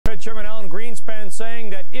Fed Chairman Alan Greenspan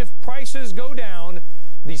saying that if prices go down,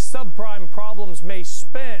 the subprime problems may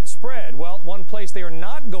spread. Well, one place they are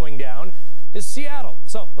not going down is Seattle.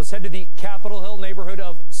 So let's head to the Capitol Hill neighborhood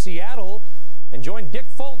of Seattle and join Dick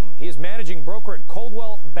Fulton. He is managing broker at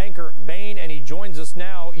Coldwell Banker Bain, and he joins us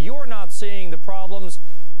now. You're not seeing the problems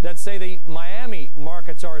that, say, the Miami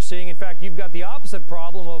markets are seeing. In fact, you've got the opposite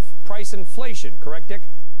problem of price inflation, correct, Dick?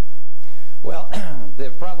 Well,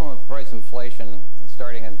 the problem of price inflation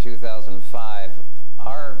starting in 2005,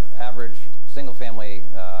 our average single-family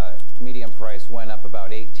median price went up about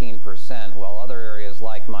 18%, while other areas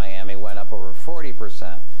like Miami went up over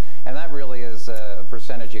 40%. And that really is a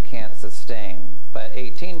percentage you can't sustain. But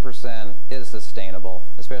 18% is sustainable,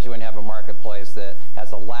 especially when you have a marketplace that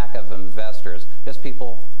has a lack of investors, just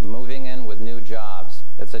people moving in with new jobs.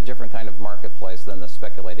 It's a different kind of marketplace than the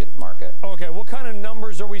speculative market. Okay, what kind of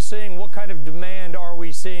numbers are we seeing? What kind of demand are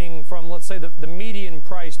we seeing from, let's say, the median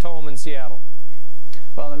priced home in Seattle?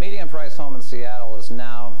 Well, the median price home in Seattle is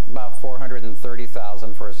now about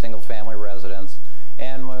 $430,000 for a single-family residence.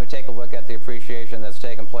 And when we take a look at the appreciation that's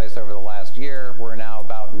taken place over the last year, we're now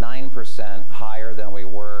about 9% higher than we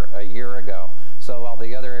were a year ago. So while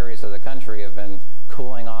the other areas of the country have been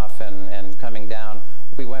cooling off and coming down,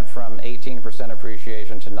 we went from 18%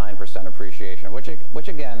 appreciation to 9% appreciation, which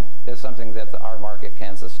again is something that our market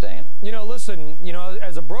can sustain. You know, listen,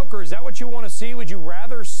 as a broker, is that what you want to see? Would you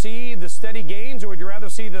rather see the steady gains, or would you rather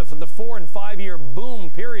see the 4- and 5-year boom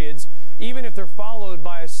periods, even if they're followed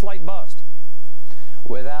by a slight bust?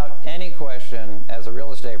 Without any question, as a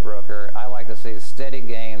real estate broker, I like to see steady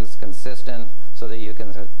gains, consistent, so that you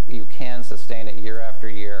can sustain it year after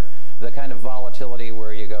year. The kind of volatility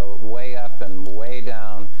where you go way up and way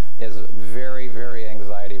down is very, very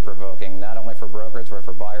anxiety-provoking, not only for brokers, but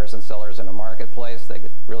for buyers and sellers in a marketplace. They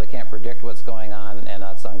really can't predict what's going on, and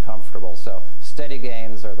that's uncomfortable. So steady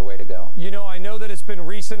gains are the way to go. You know, I know that it's been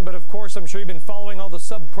recent, but of course, I'm sure you've been following all the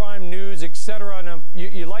subprime news, etc. And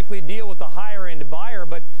you likely deal with the higher-end buyer,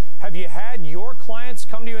 but have you had your clients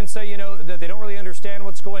come to you and say, that they don't really understand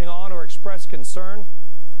what's going on or express concern?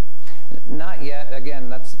 Not yet. Again,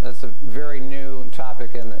 that's a very new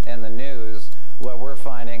topic in the news. What we're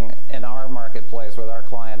finding in our marketplace with our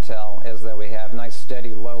clientele is that we have nice,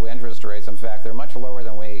 steady, low interest rates. In fact, they're much lower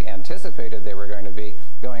than we anticipated they were going to be.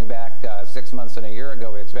 Going back 6 months and a year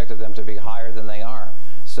ago, we expected them to be higher than they are.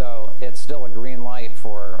 So it's still a green light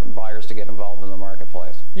for buyers to get involved in the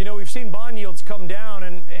marketplace. We've seen bond yields come down,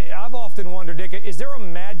 and I've often wondered, Dick, is there a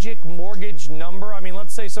magic mortgage number? I mean,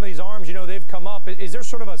 let's say some of these ARMs, they've come up. Is there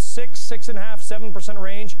sort of a 6, 6.5%, 7%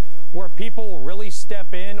 range where people really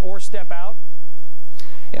step in or step out?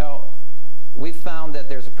 We've found that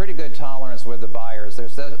there's a pretty good tolerance with the buyers.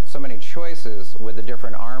 There's so many choices with the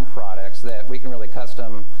different ARM products that we can really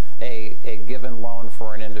custom a given loan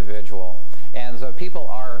for an individual. And so people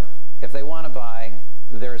if they want to buy,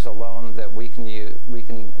 there's a loan that we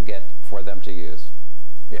can get for them to use.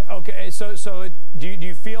 Yeah, okay, so do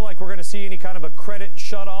you feel like we're going to see any kind of a credit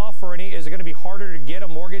shut-off, or is it going to be harder to get a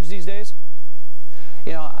mortgage these days?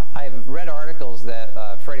 I've read articles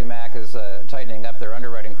that Freddie Mac is tightening up their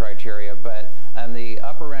underwriting criteria, but on the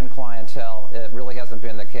upper-end clientele, it really hasn't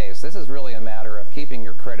been the case. This is really a matter of keeping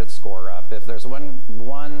your credit score up. If there's one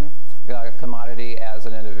commodity as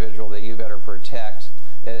an individual that you better protect,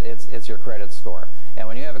 it's your credit score. And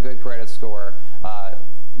when you have a good credit score,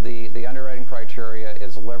 the underwriting criteria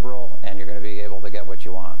is liberal, and you're going to be able to get what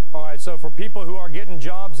you want. All right, so for people who are getting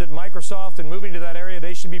jobs at Microsoft and moving to that area,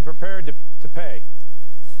 they should be prepared to pay.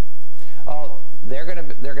 Oh, they're going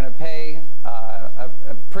to pay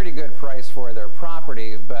a pretty good price for their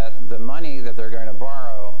property, but the money that they're going to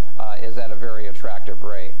borrow is at a very attractive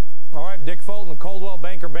rate. All right, Dick Fulton, Coldwell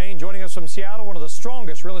Banker Bain, joining us from Seattle, one of the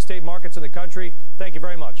strongest real estate markets in the country. Thank you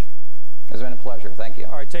very much. It's been a pleasure. Thank you.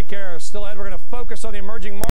 All right, take care. Still ahead, we're going to focus on the emerging markets.